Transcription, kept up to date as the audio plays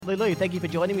Lulu, thank you for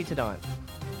joining me tonight.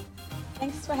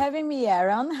 Thanks for having me,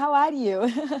 Aaron. How are you?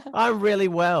 I'm really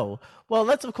well. Well,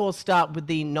 let's of course start with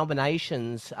the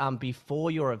nominations before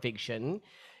your eviction.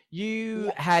 You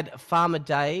Yeah. had Farmer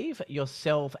Dave,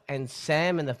 yourself, and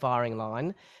Sam in the firing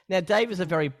line. Now, Dave is a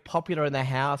very popular in the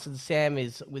house, and Sam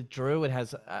is withdrew and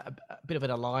has a bit of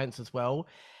an alliance as well.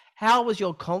 How was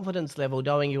your confidence level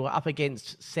knowing you were up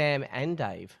against Sam and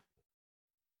Dave?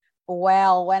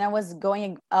 Well, when I was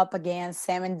going up against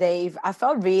Sam and Dave, I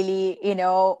felt really,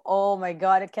 oh my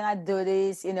God, I cannot do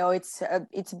this. It's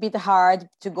a bit hard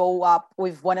to go up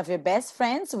with one of your best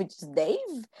friends, which is Dave.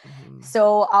 Mhm.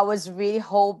 So I was really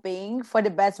hoping for the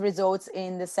best results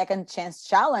in the second chance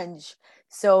challenge.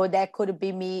 So that could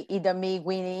be either me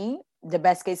winning, the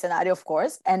best case scenario, of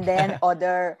course, and then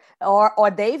other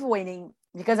or Dave winning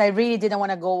because I really didn't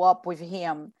want to go up with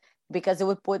him because it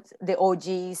would put the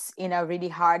OGs in a really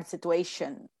hard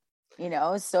situation.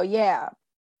 So yeah.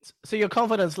 So your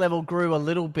confidence level grew a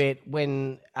little bit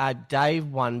when Dave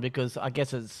won because I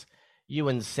guess it's you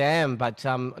and Sam, but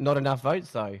not enough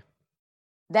votes though.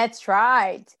 That's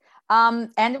right.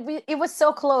 It was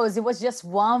so close. It was just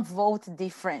one vote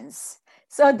difference.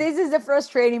 So this is the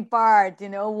frustrating part,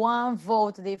 one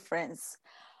vote difference.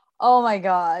 Oh my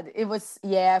God. It was,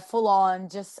 yeah, full on.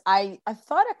 Just, I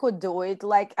thought I could do it.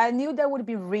 Like, I knew that would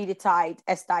be really tight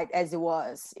as it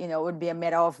was. It would be a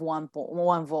matter of one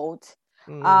vote.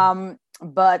 Mm.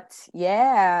 But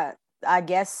yeah, I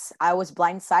guess I was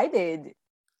blindsided.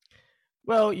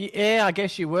 Well, yeah, I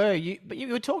guess you were. But you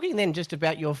were talking then just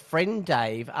about your friend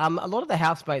Dave. A lot of the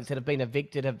housemates that have been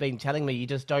evicted have been telling me you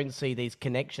just don't see these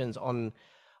connections on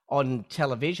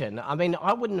television. I mean,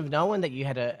 I wouldn't have known that you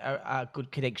had a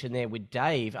good connection there with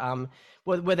Dave.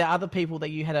 Were there other people that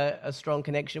you had a strong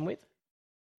connection with?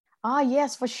 Ah,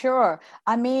 yes, for sure.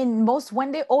 I mean, most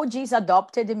when the OGs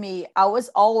adopted me, I was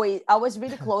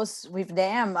really close with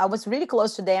them. I was really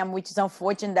close to them, which is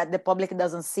unfortunate that the public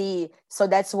doesn't see. So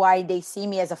that's why they see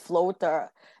me as a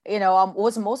floater. I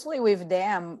was mostly with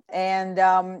them. And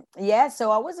yeah,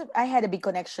 so I had a big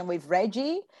connection with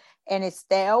Reggie and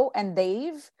Estelle and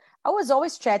Dave. I was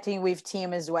always chatting with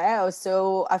Tim as well.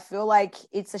 So I feel like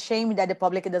it's a shame that the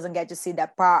public doesn't get to see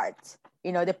that part.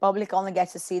 The public only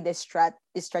gets to see the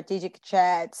strategic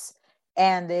chats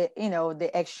and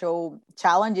the actual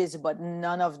challenges, but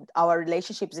none of our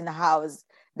relationships in the house.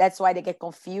 That's why they get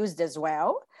confused as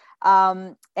well.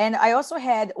 And I also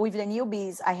had with the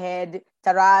newbies, I had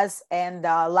Taraz and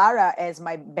Lara as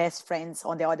my best friends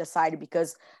on the other side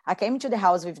because I came to the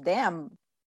house with them.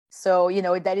 So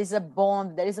that is a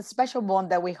bond, there is a special bond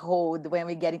that we hold when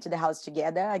we get into the house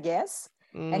together, I guess.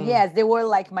 And Mm. yes, they were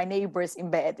like my neighbors in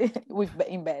bed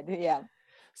in bed. Yeah.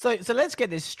 So let's get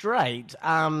this straight.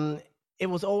 It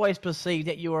was always perceived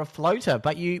that you were a floater,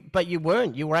 but you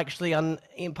weren't. You were actually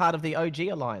in part of the OG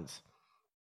alliance.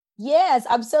 Yes,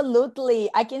 absolutely.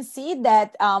 I can see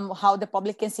that how the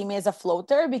public can see me as a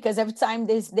floater because every time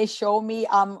they show me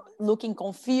I'm looking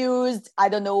confused. I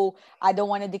don't know, I don't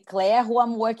want to declare who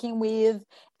I'm working with.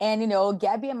 And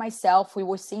Gabby and myself, we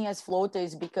were seen as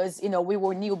floaters because we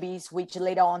were newbies, which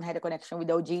later on had a connection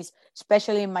with OGs,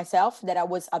 especially myself, that I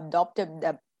was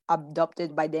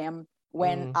adopted by them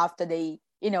when Mm. after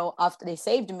they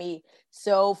saved me.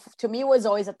 So to me, it was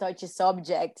always a touchy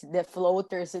subject, the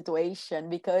floater situation,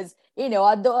 because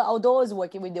although I was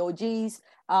working with the OGs,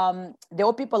 there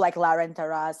were people like Lara and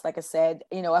Taras. Like I said,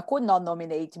 I could not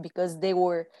nominate because they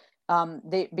were from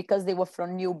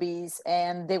newbies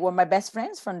and they were my best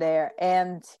friends from there.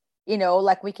 And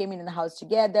like we came in the house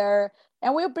together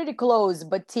and we were pretty close.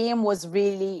 But Tim was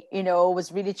really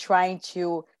trying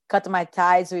to cut my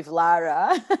ties with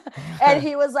Lara. And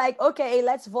he was like, okay,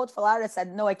 let's vote for Lara. I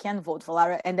said, no, I can't vote for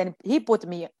Lara. And then he put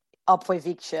me up for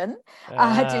eviction to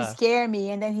Ah. scare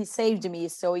me. And then he saved me.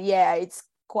 So yeah, it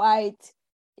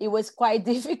was quite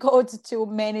difficult to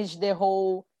manage the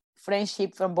whole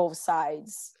friendship from both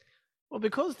sides. Well,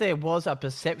 because there was a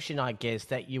perception, I guess,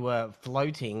 that you were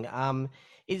floating,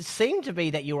 it seemed to be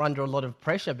that you were under a lot of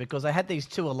pressure because they had these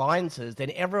two alliances,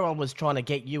 then everyone was trying to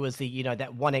get you as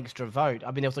that one extra vote.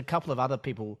 I mean, there was a couple of other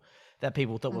people that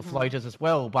people thought were Mhm. floaters as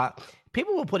well, but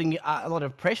people were putting a lot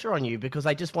of pressure on you because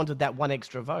they just wanted that one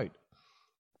extra vote.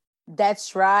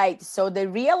 That's right. So they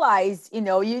realized,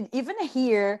 you even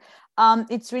here,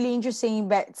 it's really interesting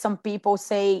that some people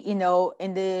say,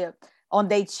 on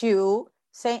day two,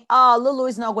 saying, oh, Lulu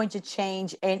is not going to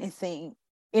change anything,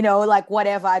 like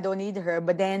whatever, I don't need her.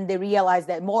 But then they realize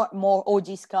that more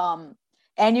OGs come.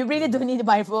 And you really do Mm. need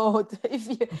my vote.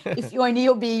 If you're a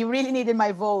newbie, you really needed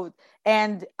my vote.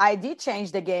 And I did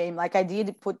change the game. Like I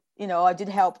did put, I did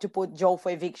help to put Joe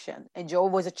for eviction, and Joe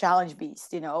was a challenge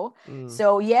beast. Mm.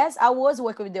 So yes, I was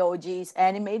working with the OGs,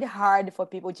 and it made it hard for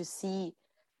people to see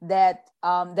that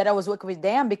I was working with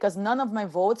them because none of my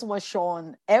votes was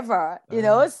shown ever.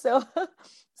 Ah.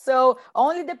 So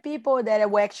only the people that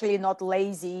were actually not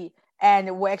lazy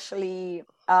and were actually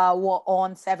were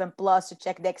on 7 Plus to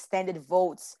check the extended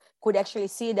votes could actually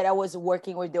see that I was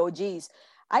working with the OGs.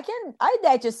 I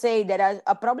dare to say that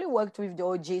I probably worked with the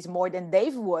OGs more than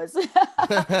Dave was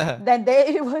than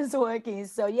Dave was working.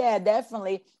 So yeah,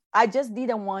 definitely. I just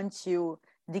didn't want to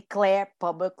declare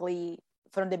publicly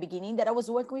from the beginning that I was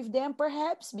working with them,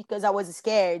 perhaps because I was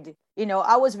scared.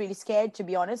 I was really scared, to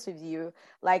be honest with you.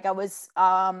 Like I was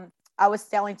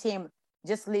telling Tim,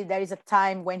 just leave. There is a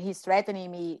time when he's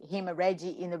threatening me, him and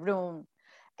Reggie in the room,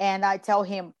 and I tell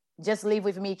him, just leave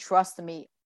with me, trust me,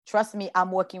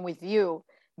 I'm working with you,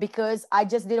 because I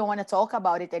just didn't want to talk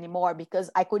about it anymore because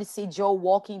I could see Joe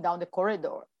walking down the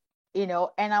corridor,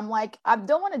 and I'm like, I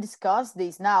don't want to discuss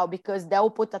this now because that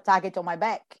will put a target on my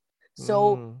back.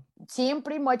 So Mm. Tim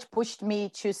pretty much pushed me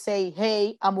to say,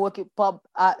 hey, I'm working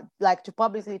like to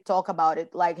publicly talk about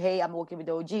it, like, hey, I'm working with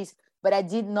the OGs. But I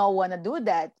did not want to do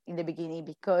that in the beginning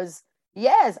because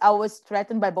yes, I was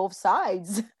threatened by both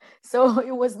sides. So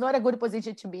it was not a good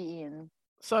position to be in.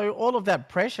 So all of that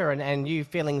pressure and you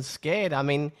feeling scared, I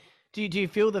mean, do you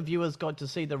feel the viewers got to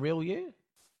see the real you?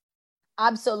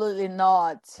 Absolutely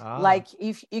not. Ah, Like,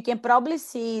 if you can probably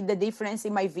see the difference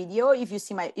in my video, if you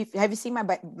see my if have you seen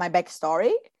my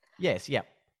backstory? yes, yeah.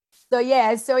 So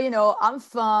yeah, so I'm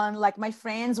fun. Like, my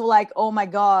friends were like, "Oh my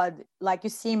god, like, you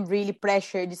seem really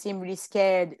pressured, you seem really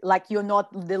scared. Like, you're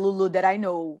not the Lulu that I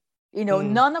know." Mm.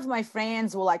 None of my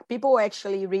friends were like, people were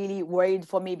actually really worried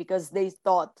for me because they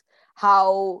thought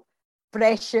how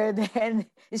pressured and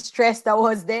stressed I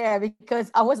was there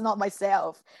because I was not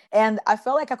myself. And I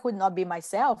felt like I could not be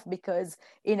myself because,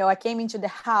 I came into the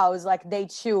house like day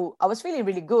two. I was feeling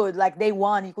really good. Like day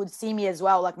one, you could see me as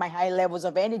well, like my high levels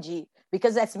of energy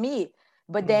because that's me.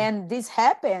 But Mm. then this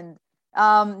happened.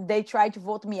 They tried to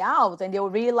vote me out, and they were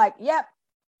really like, "Yep,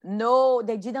 no."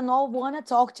 They didn't all want to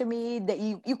talk to me. That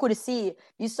you could see,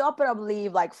 you saw probably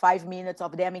like 5 minutes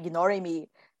of them ignoring me.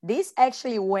 This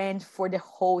actually went for the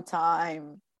whole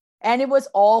time, and it was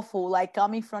awful. Like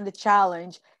coming from the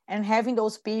challenge and having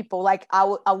those people, like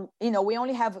we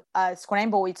only have a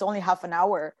scramble. It's only half an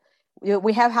hour.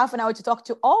 We have half an hour to talk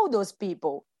to all those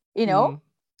people. You know, Mm.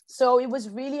 so it was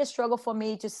really a struggle for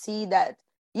me to see that,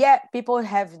 yeah, people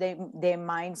have their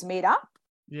minds made up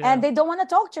and Yeah. they don't want to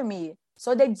talk to me.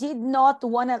 So they did not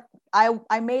want to.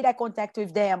 I made eye contact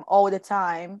with them all the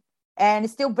time. And it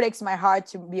still breaks my heart,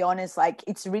 to be honest. Like,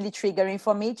 it's really triggering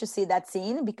for me to see that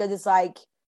scene because it's like,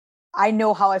 I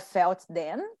know how I felt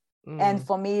then. And Mm.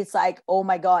 for me, it's like, oh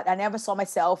my God, I never saw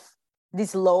myself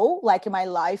this low, like in my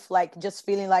life, like just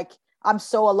feeling like I'm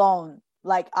so alone.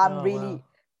 Like, I'm Oh, wow. really,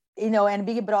 and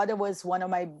Big Brother was one of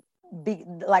my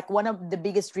like one of the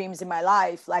biggest dreams in my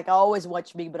life. Like, I always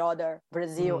watch Big Brother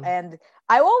Brazil, Mm. and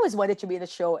I always wanted to be in the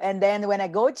show. And then when I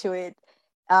go to it,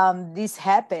 this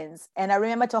happens. And I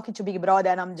remember talking to Big Brother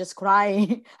and I'm just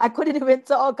crying. I couldn't even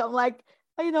talk. I'm like,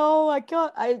 I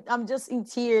can't, I'm just in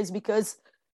tears because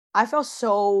I felt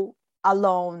so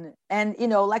alone. And,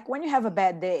 like when you have a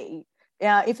bad day,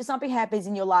 if something happens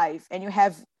in your life and you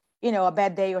have, a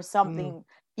bad day or Mm. something,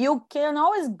 you can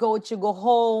always go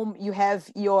home. You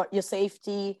have your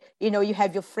safety, you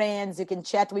have your friends, you can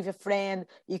chat with your friend,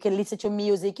 you can listen to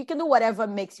music, you can do whatever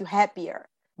makes you happier.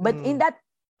 But in Mm. that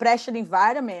pressured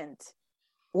environment,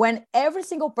 when every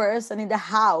single person in the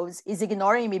house is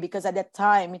ignoring me because at that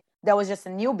time there was just a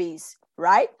newbies,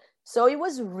 right? So it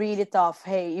was really tough.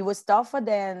 Hey, it was tougher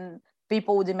than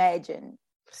people would imagine.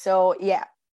 So yeah.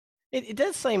 It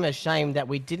does seem a shame that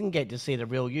we didn't get to see the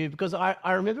real you because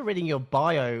I remember reading your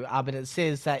bio, and it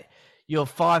says that you're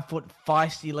 5 foot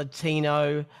feisty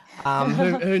Latino,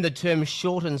 whom the term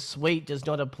short and sweet does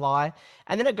not apply.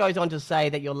 And then it goes on to say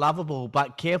that you're lovable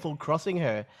but careful crossing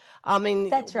her. I mean,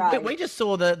 That's we right. just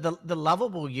saw the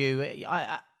lovable you,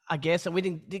 I guess, and we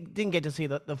didn't get to see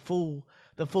the full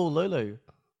Lulu.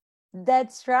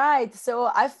 That's right. So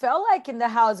I felt like in the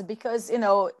house because,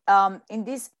 in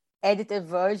this edited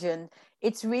version,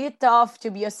 it's really tough to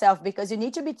be yourself because you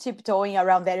need to be tiptoeing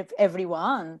around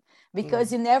everyone because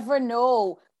Mm. you never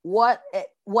know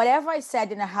whatever I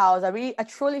said in the house. I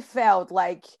truly felt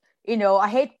like, I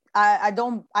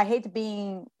hate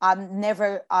being,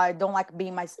 I don't like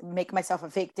being make myself a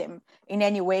victim in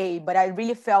any way, but I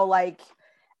really felt like,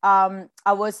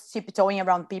 I was tiptoeing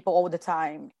around people all the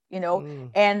time. Mm.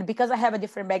 And because I have a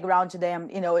different background to them,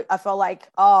 I felt like,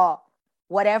 oh,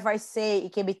 whatever I say,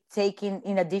 it can be taken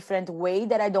in a different way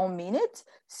that I don't mean it.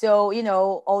 So,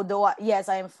 although yes,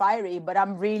 I am fiery, but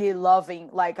I'm really loving,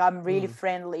 like I'm really Mm.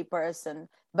 friendly person.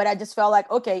 But I just felt like,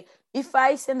 okay, if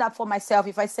I stand up for myself,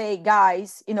 if I say,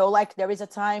 guys, like there is a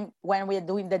time when we're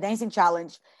doing the dancing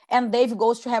challenge and Dave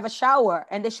goes to have a shower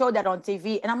and they show that on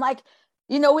TV. And I'm like,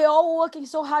 we're all working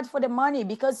so hard for the money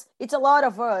because it's a lot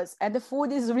of us and the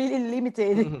food is really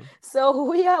limited. So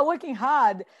we are working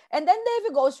hard. And then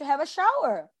David goes to have a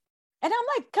shower. And I'm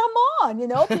like, come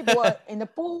on, people are in the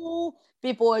pool,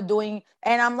 people are doing,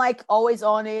 and I'm like always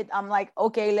on it. I'm like,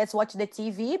 okay, let's watch the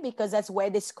TV because that's where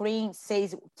the screen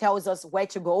tells us where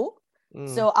to go. Mm.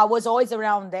 So I was always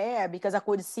around there because I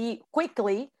could see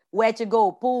quickly where to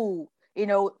go, pool,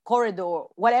 corridor,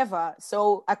 whatever.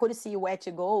 So I could see where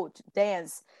to go to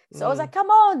dance. So I was Mm. like, come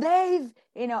on, Dave,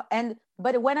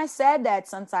 but when I said that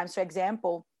sometimes, for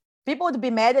example, people would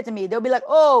be mad at me. They'll be like,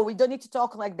 oh, we don't need to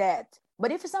talk like that.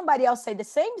 But if somebody else say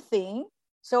the same thing,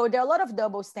 so there are a lot of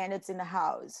double standards in the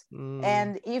house. Mm.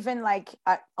 And even like,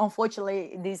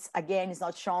 unfortunately, this again is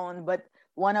not shown, but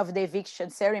one of the eviction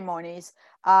ceremonies,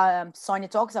 Sonia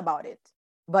talks about it.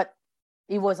 But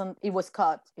it was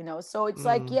cut, so it's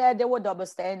like, Mm. yeah, there were double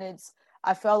standards.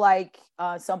 I felt like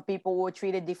some people were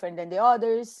treated different than the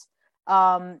others.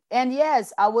 And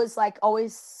yes, I was like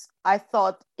always, I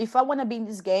thought if I want to be in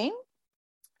this game,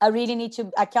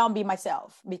 I can't be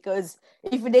myself, because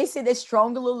if they see the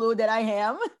strong Lulu that I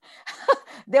am,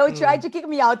 they will try Mm. to kick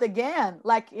me out again,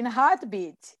 like in a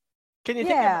heartbeat. Can you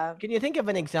think of Yeah. can you think of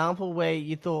an example where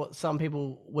you thought some people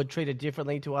were treated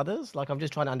differently to others? Like, I'm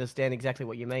just trying to understand exactly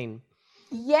what you mean.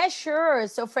 Yeah, sure.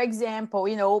 So, for example,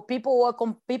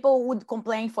 people would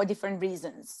complain for different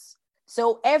reasons.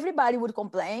 So everybody would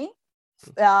complain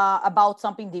about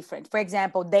something different. For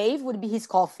example, Dave would be his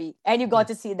coffee, and you got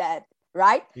Mm. to see that,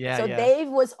 right? Yeah, So yeah. Dave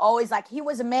was always like, he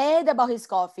was mad about his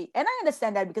coffee, and I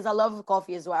understand that because I love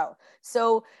coffee as well.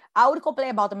 So I would complain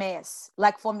about mess.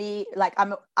 Like for me, like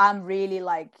I'm really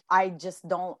like, I just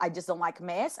don't like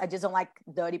mess. I just don't like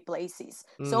dirty places.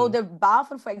 So Mm. the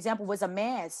bathroom, for example, was a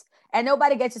mess, and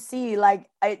nobody gets to see. Like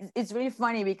it's really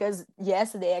funny because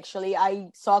yesterday actually I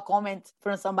saw a comment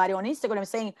from somebody on Instagram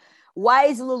saying, why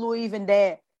is Lulu even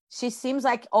there? She seems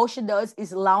like all she does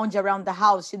is lounge around the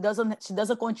house. She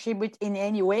doesn't contribute in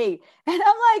any way. And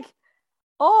I'm like,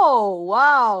 oh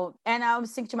wow. And I'm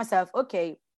thinking to myself,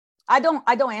 okay, I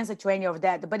don't answer to any of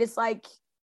that. But it's like,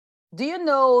 do you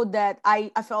know that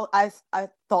I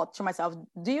thought to myself,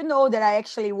 do you know that I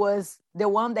actually was the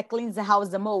one that cleans the house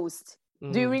the most?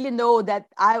 Do you Mm. really know that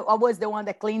I was the one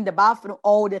that cleaned the bathroom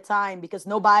all the time because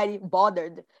nobody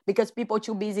bothered, because people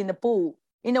too busy in the pool?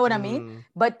 You know what I mean? Mm.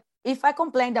 But if I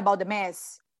complained about the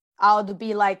mess, I would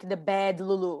be like the bad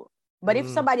Lulu. But if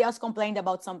Mm. somebody else complained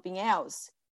about something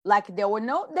else, like that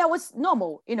was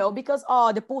normal, because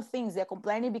the poor things, they're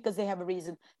complaining because they have a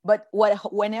reason. But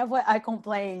whenever I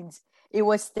complained, it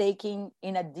was taking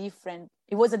in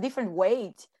it was a different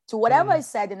weight to whatever I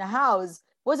Mm. said in the house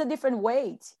was a different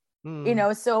weight.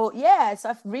 Mm. So yes,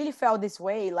 I've really felt this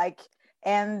way. Like,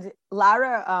 and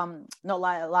Lara, no,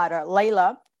 Lara,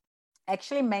 Layla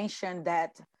actually mentioned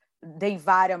that the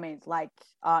environment, like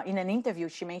in an interview,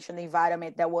 she mentioned the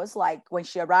environment that was like when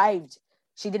she arrived,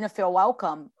 she didn't feel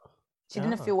welcome. She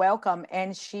didn't Oh, feel welcome,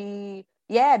 and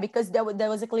yeah, because there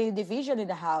was a clear division in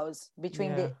the house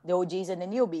between yeah. the OGs and the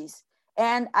newbies.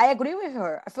 And I agree with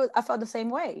her. I felt the same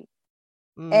way.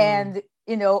 Mm. And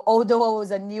although I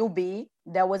was a newbie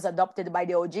that was adopted by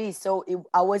the OG, so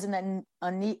I was in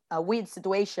a weird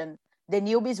situation. The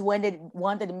newbies, when they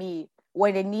wanted me,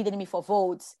 when they needed me for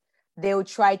votes, they would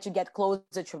try to get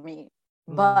closer to me.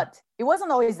 Mm. But it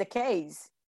wasn't always the case.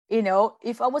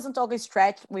 If I wasn't talking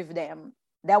stretch with them,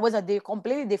 that was a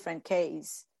completely different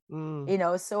case.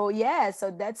 Mm. So yeah,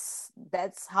 so that's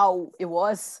how it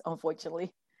was,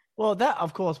 unfortunately. Well, that,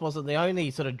 of course, wasn't the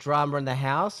only sort of drama in the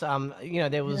house.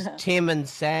 There was Tim and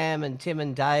Sam and Tim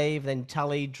and Dave, then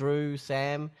Tully, Drew,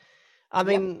 Sam. I Yep.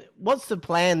 mean, what's the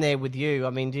plan there with you? I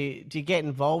mean, do you get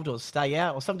involved or stay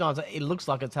out? Or sometimes it looks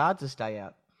like it's hard to stay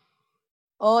out.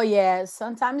 Oh yeah,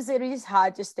 sometimes it is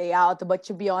hard to stay out, but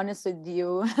to be honest with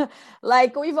you,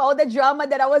 like with all the drama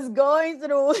that I was going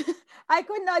through, I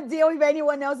could not deal with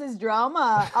anyone else's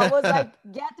drama. I was like,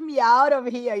 get me out of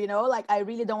here, like I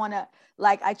really don't want to,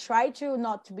 like I tried to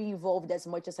not to be involved as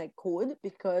much as I could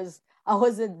because I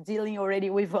was dealing already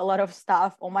with a lot of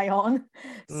stuff on my own.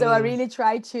 So I Mm. really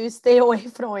tried to stay away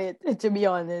from it, to be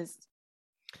honest.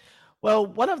 Well,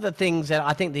 one of the things that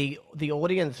I think the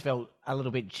audience felt a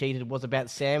little bit cheated was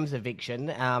about Sam's eviction,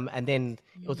 and then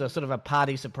it was a sort of a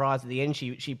party surprise at the end.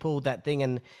 She pulled that thing,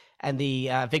 and the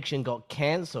eviction got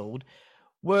cancelled.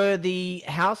 Were the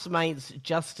housemates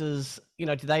just as,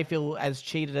 do they feel as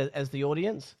cheated as the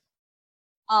audience?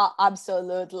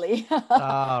 Absolutely.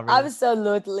 Ah, really?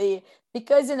 Absolutely.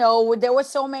 Because, there was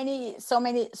so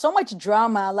much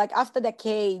drama. Like after the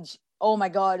cage, oh my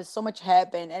God, so much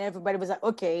happened. And everybody was like,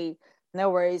 okay, no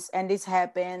worries. And this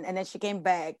happened. And then she came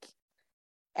back.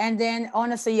 And then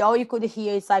honestly, all you could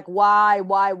hear is like, why,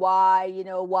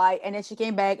 why? And then she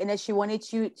came back and then she wanted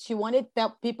to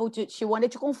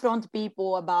confront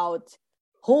people about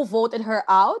who voted her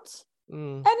out.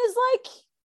 Mm, And it's like,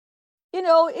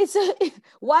 it's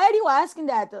why are you asking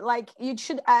that? Like you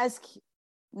should ask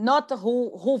not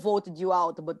who voted you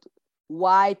out, but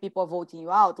why people are voting you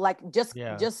out. Like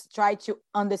yeah, just try to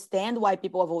understand why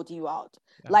people are voting you out.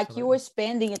 Like you absolutely. were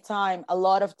spending a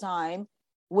lot of time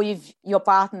with your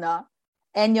partner,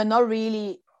 and you're not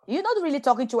really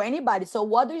talking to anybody. So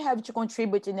what do you have to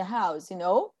contribute in the house?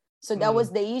 So that Mm,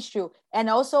 was the issue. And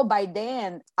also by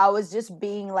then, I was just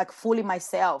being like fully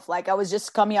myself. Like I was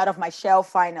just coming out of my shell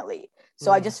finally.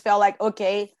 So I mm, just felt like,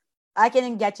 okay, I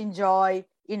can get enjoy.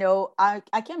 I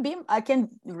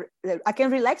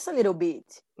can relax a little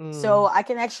bit. So mm, I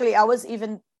can actually. I was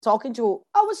talking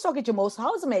to most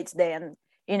housemates then.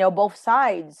 Both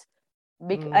sides.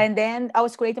 mm, And then I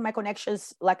was creating my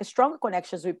connections, like stronger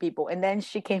connections with people. And then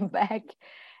she came back,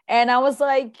 and I was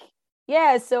like,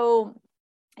 yeah. So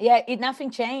yeah,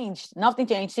 nothing changed. Nothing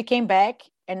changed. She came back,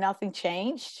 and nothing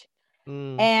changed.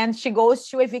 mm. And she goes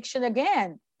to eviction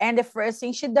again. And the first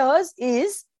thing she does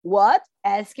is what?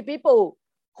 Ask people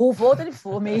who voted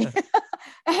for me.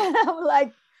 And I'm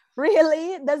like,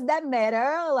 really? Does that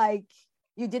matter? Like,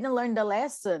 you didn't learn the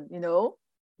lesson.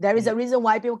 There is Yeah. a reason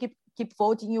why people keep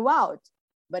voting you out.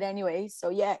 But anyway, so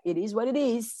yeah, it is what it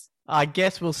is. I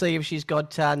guess we'll see if she's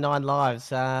got 9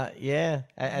 lives. Yeah,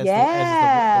 as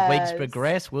the weeks Yes,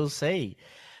 progress, we'll see.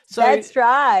 So that's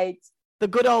right. the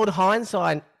good old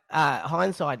hindsight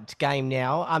game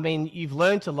now. I mean, you've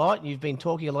learnt a lot. You've been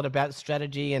talking a lot about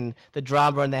strategy and the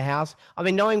drama in the house. I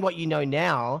mean, knowing what you know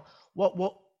now, what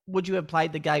would you have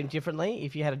played the game differently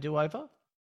if you had a do over?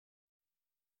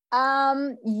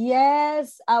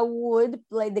 Yes, I would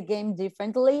play the game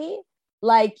differently.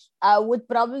 Like I would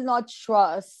probably not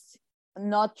trust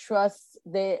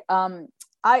the.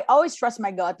 I always trust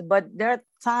my gut, but there are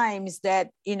times that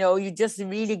you just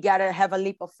really gotta have a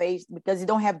leap of faith because you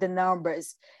don't have the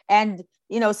numbers. And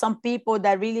some people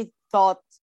that really thought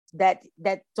that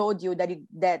told you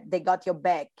that they got your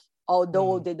back,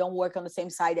 although Mm, they don't work on the same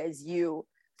side as you.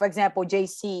 For example,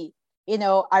 JC,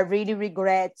 I really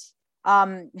regret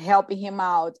helping him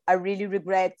out. I really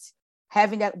regret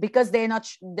having that because they're not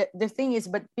the thing is,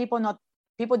 but people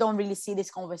don't really see these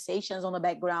conversations on the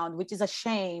background, which is a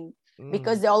shame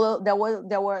because mm, there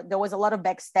was a lot of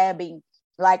backstabbing.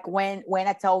 Like when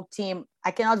I told Tim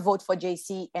I cannot vote for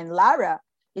JC and Lara,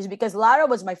 is because Lara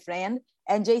was my friend,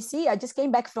 and JC, I just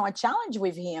came back from a challenge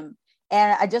with him,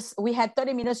 and we had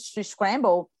 30 minutes to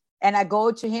scramble, and I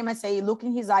go to him and say, look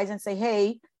in his eyes and say,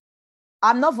 hey,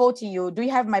 I'm not voting you. Do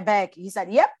you have my back? He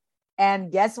said, yep.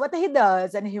 And guess what he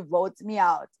does? And he votes me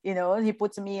out. He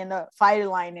puts me in the fire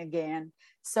line again.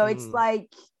 So it's mm,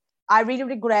 like, I really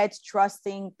regret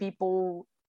trusting people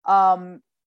um,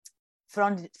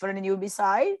 from the newbie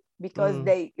side because mm,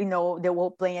 they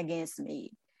were playing against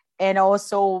me. And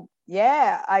also,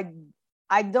 yeah,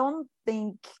 I don't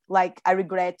think like I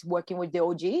regret working with the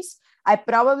OGs. I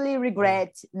probably mm,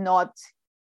 regret not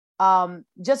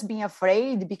just being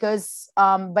afraid because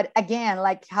but again,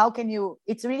 like how can you,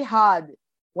 it's really hard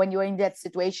when you're in that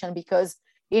situation because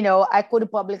I could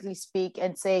publicly speak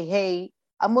and say, hey,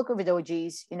 I'm working with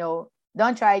OGs,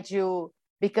 don't try to,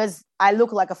 because I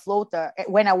look like a floater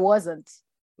when I wasn't.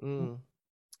 mm.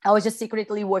 I was just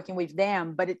secretly working with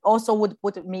them, but it also would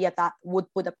put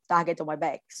a target on my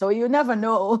back, so you never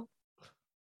know.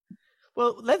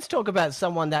 Well, let's talk about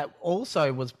someone that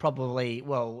also was probably,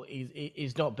 well,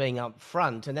 is not being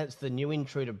upfront, and that's the new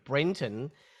intruder,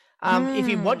 Brenton. If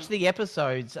you watch Hmm. the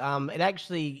episodes, it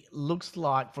actually looks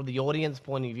like, from the audience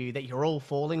point of view, that you're all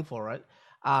falling for it.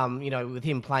 With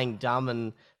him playing dumb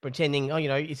and pretending, oh,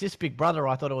 is this Big Brother?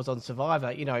 I thought it was on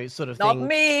Survivor, sort of Not thing.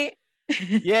 me.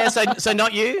 Yeah, so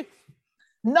not you?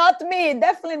 Not me,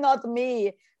 definitely not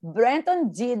me.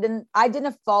 I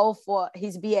didn't fall for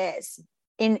his BS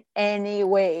in any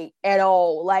way at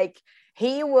all. Like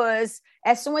he was,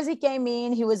 as soon as he came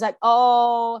in, he was like,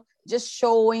 oh, just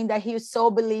showing that he was so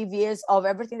oblivious of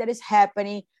everything that is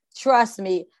happening. Trust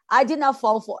me, I did not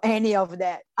fall for any of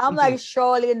that. I'm like,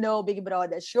 surely no, Big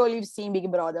Brother. Surely you've seen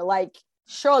Big Brother. Like,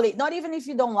 surely, not even if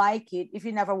you don't like it, if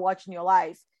you never watched in your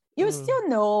life, you Mm, still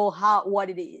know what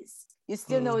it is. You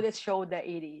still know Mm. the show that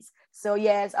it is. So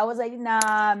yes, I was like,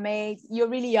 nah, mate, you're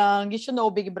really young. You should know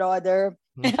Big Brother.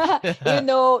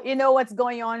 You know what's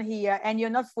going on here, and you're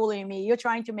not fooling me. You're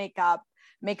trying to make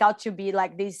out to be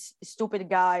like this stupid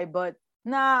guy, but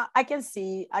nah, I can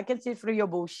see through your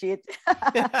bullshit.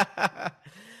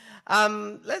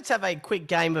 Let's have a quick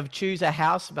game of choose a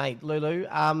housemate, Lulu.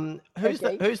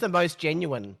 Okay. Who's the most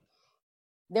genuine?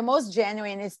 The most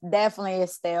genuine is definitely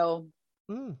Estelle.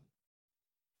 Mm.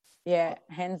 Yeah,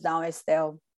 hands down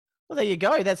Estelle. Well, there you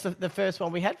go. That's the first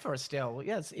one we had for Estelle.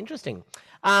 Yeah, it's interesting.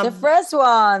 The Um, first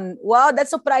one, wow,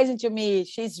 that's surprising to me.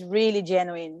 She's really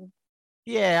genuine.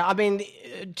 yeah, I mean,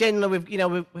 generally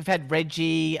we've had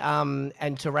Reggie and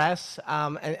Taras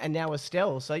and now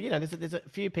Estelle. So there's a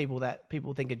few people that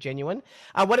people think are genuine.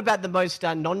 What about the most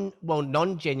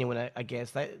non genuine? I guess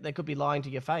they could be lying to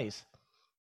your face.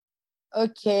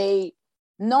 Okay,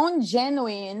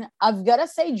 non-genuine, I've gotta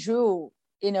say Drew,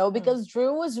 Oh. because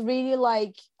Drew was really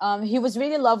like, he was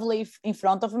really lovely in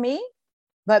front of me,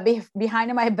 but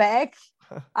behind my back,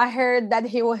 I heard that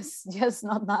he was just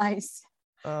not nice.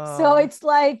 So Oh. it's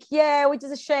like, yeah, which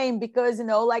is a shame because,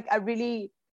 like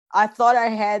I thought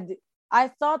I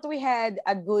thought we had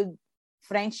a good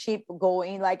friendship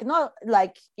going, like not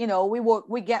like,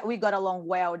 we got along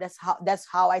well. That's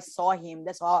how I saw him.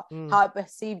 That's Mm. how I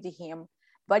perceived him.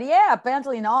 But yeah,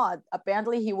 apparently not.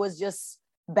 Apparently he was just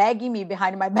begging me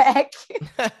behind my back.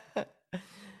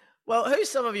 Well, who's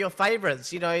some of your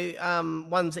favourites?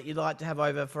 Ones that you'd like to have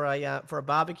over for a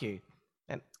barbecue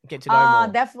and get to know more.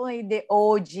 Definitely the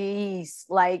OGs.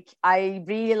 Like I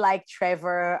really like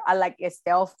Trevor. I like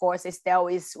Estelle, of course. Estelle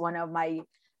is one of my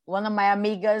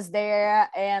amigas there,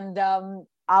 and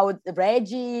I would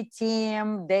Reggie,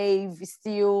 Tim, Dave,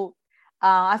 still.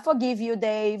 I forgive you,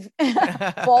 Dave,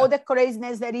 for all the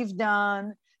craziness that you've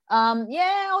done.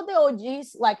 Yeah, all the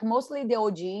OGs, like mostly the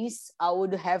OGs, I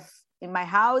would have in my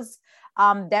house.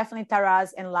 Definitely Taraz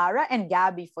and Lara and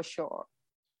Gabby for sure.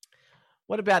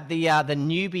 What about the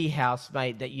newbie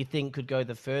housemate that you think could go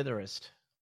the furthest?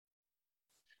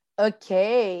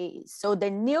 Okay, so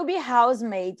the newbie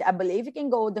housemate, I believe you can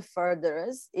go the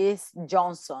furthest, is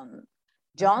Johnson. Oh.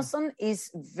 Johnson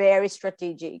is very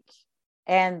strategic.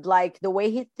 And like the way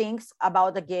he thinks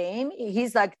about the game,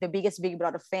 he's like the biggest Big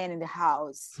Brother fan in the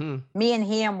house. Hmm. Me and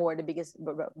him were the biggest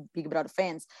Big Brother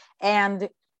fans. And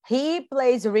he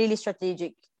plays really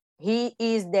strategic. He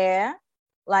is there,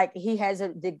 like he has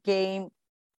the game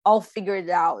all figured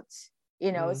out,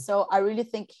 Mm. So I really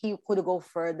think he could go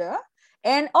further.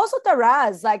 And also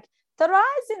Taraz, like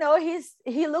Taraz,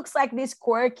 he looks like this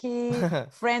quirky,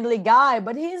 friendly guy,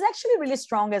 but he's actually really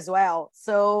strong as well.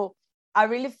 So I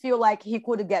really feel like he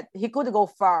could go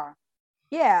far.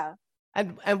 Yeah.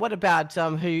 And what about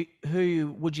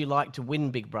who would you like to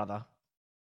win Big Brother?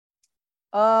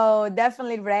 Oh,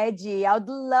 definitely Reggie. I would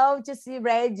love to see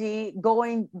Reggie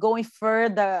going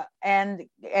further and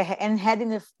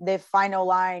heading the final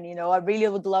line. I really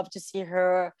would love to see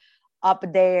her up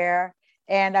there.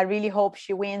 And I really hope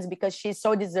she wins because she's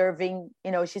so deserving.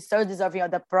 She's so deserving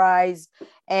of the prize.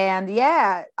 And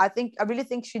yeah, I really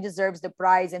think she deserves the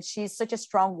prize. And she's such a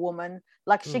strong woman.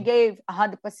 Like she Mm. gave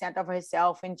 100% of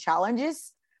herself in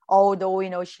challenges,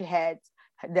 although she had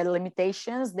the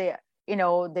limitations, the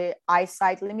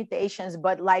eyesight limitations,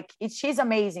 but like she's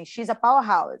amazing. She's a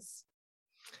powerhouse.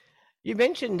 You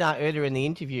mentioned earlier in the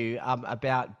interview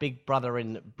about Big Brother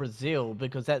in Brazil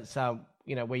because that's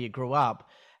where you grew up.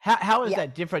 How is Yeah.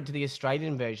 that different to the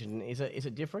Australian version? Is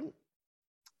it different?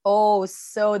 Oh,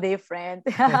 so different.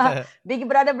 Big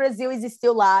Brother Brazil is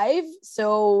still live,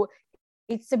 so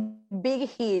it's a big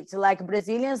hit. Like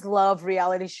Brazilians love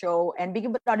reality show, and Big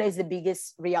Brother is the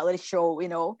biggest reality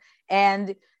show,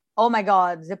 And oh my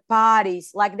God, the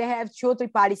parties, like they have 2 or 3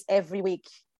 parties every week.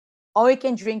 All you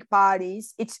can drink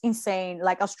parties. It's insane.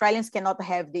 Like Australians cannot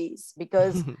have this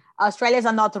because Australians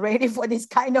are not ready for this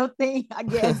kind of thing, I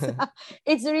guess.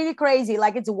 It's really crazy.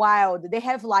 Like it's wild. They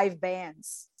have live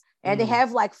bands and they Mm.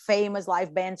 have like famous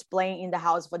live bands playing in the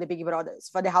house for the Big Brothers,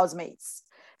 for the housemates.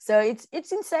 So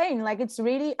it's insane. Like it's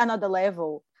really another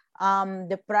level.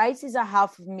 The price is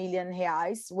 $500,000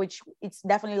 reais, which it's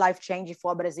definitely life changing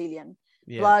for a Brazilian.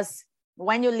 Yeah. Plus,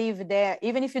 when you live there,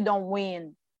 even if you don't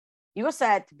win, you're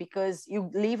set because you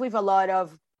live with a lot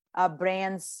of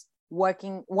brands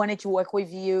wanted to work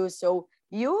with you. So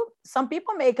some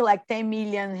people make like 10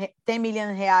 million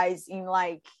reais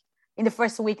in the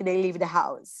first week they leave the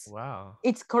house. Wow.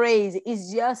 It's crazy.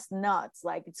 It's just nuts.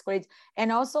 Like it's crazy.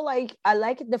 And also like I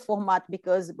like the format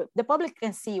because the public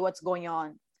can see what's going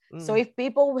on. So Mm. if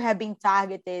people have been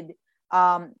targeted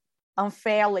um,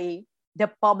 unfairly, the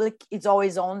public is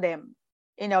always on them.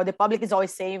 the public is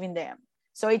always saving them.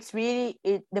 So it's really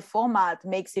the format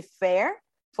makes it fair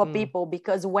for people,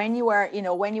 because when you are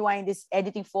in this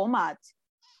editing format,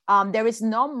 there is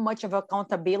not much of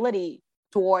accountability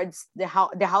towards the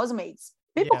housemates.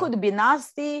 People Yeah. could be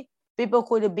nasty, people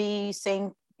could be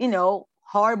saying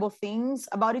horrible things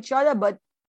about each other, but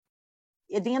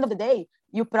at the end of the day,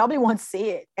 you probably won't see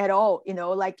it at all.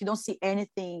 Like you don't see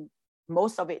anything,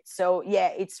 most of it. So yeah,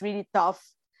 it's really tough.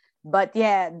 But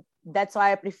yeah, that's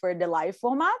why I prefer the live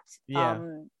format. Yeah.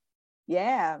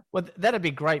 Yeah. Well, that'd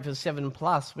be great for 7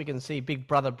 Plus. We can see Big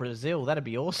Brother Brazil. That'd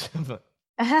be awesome.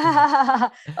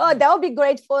 Oh, that would be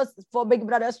great for Big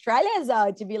Brother Australia as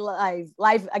well, to be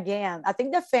live again. I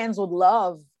think the fans would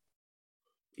love.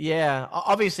 Yeah,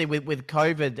 obviously with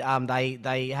COVID,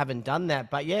 they haven't done that,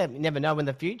 but yeah, you never know in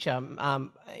the future.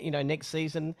 Next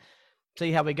season,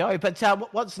 see how we go. But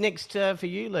what's next for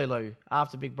you, Lulu,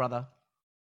 after Big Brother?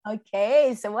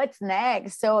 Okay, so what's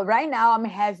next? So right now I'm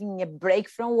having a break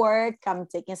from work. I'm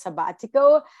taking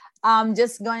sabbatical. I'm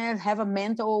just gonna have a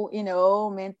mental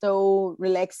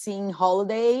relaxing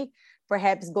holiday.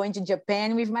 Perhaps going to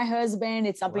Japan with my husband.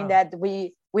 It's something Wow. that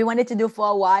we wanted to do for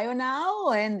a while now,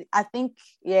 and I think,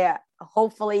 yeah,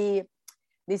 hopefully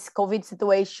this COVID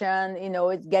situation,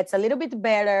 it gets a little bit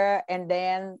better, and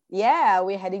then yeah,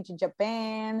 we're heading to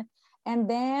Japan, and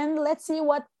then let's see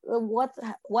what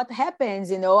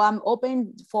happens. I'm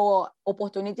open for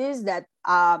opportunities that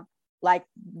are like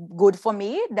good for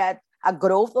me, that are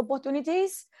growth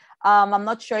opportunities. I'm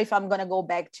not sure if I'm gonna go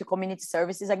back to community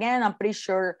services again. I'm pretty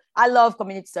sure I love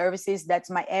community services.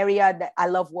 That's my area. That I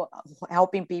love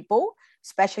helping people,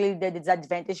 especially the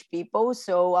disadvantaged people.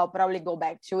 So I'll probably go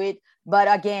back to it. But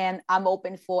again, I'm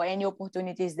open for any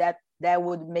opportunities that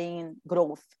would mean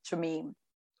growth to me.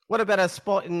 What about a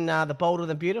spot in The Bold and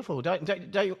the Beautiful? Don't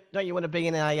you want to be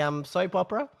in a soap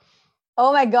opera?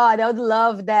 Oh my God, I would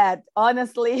love that.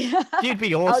 Honestly, You'd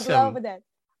be I would love awesome. that.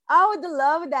 I would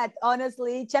love that.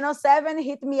 Honestly, Channel 7,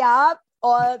 hit me up,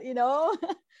 or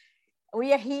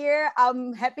we are here.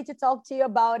 I'm happy to talk to you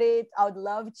about it. I would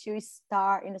love to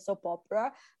star in a soap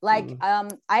opera. Like,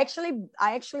 Mm, I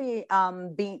actually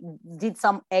did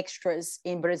some extras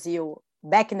in Brazil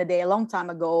back in the day, a long time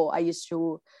ago. I used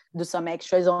to do some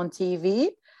extras on TV.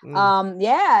 mm.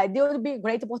 Yeah, it would be a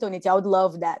great opportunity. I would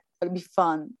love that. It would be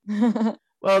fun.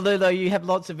 Well, Lulu, you have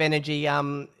lots of energy,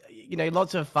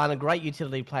 lots of fun, a great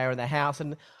utility player in the house.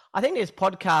 And I think this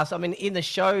podcast, I mean, in the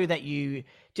show that you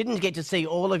didn't get to see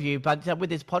all of you, but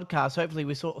with this podcast, hopefully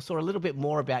we saw a little bit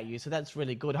more about you. So that's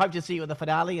really good. Hope to see you at the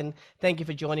finale. And thank you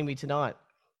for joining me tonight.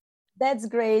 That's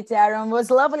great, Aaron. It was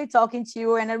lovely talking to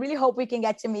you, and I really hope we can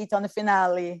get to meet on the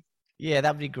finale. Yeah,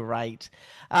 that'd be great.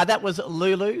 That was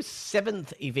Lulu,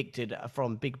 seventh evicted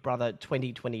from Big Brother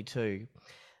 2022.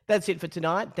 That's it for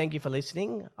tonight. Thank you for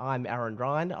listening. I'm Aaron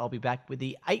Ryan. I'll be back with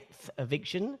the eighth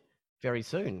eviction very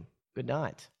soon. Good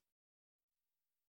night.